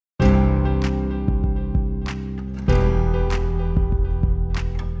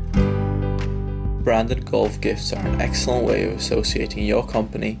Branded golf gifts are an excellent way of associating your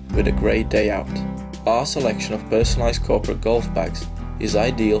company with a great day out. Our selection of personalized corporate golf bags is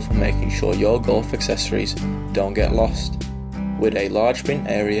ideal for making sure your golf accessories don't get lost. With a large print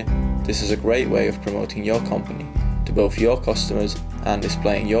area, this is a great way of promoting your company to both your customers and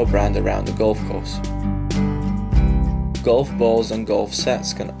displaying your brand around the golf course. Golf balls and golf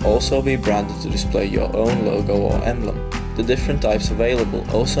sets can also be branded to display your own logo or emblem. The different types available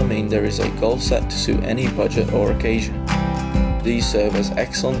also mean there is a golf set to suit any budget or occasion. These serve as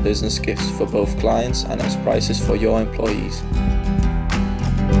excellent business gifts for both clients and as prizes for your employees.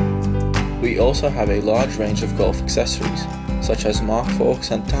 We also have a large range of golf accessories, such as mark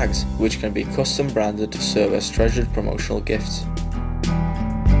forks and tags, which can be custom branded to serve as treasured promotional gifts.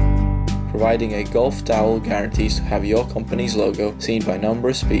 Providing a golf towel guarantees to have your company's logo seen by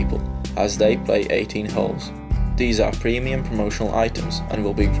numerous people as they play 18 holes. These are premium promotional items and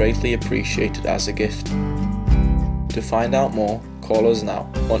will be greatly appreciated as a gift. To find out more, call us now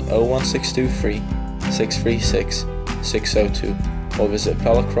on 01623 636 602 or visit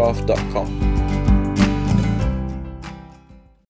pellecraft.com.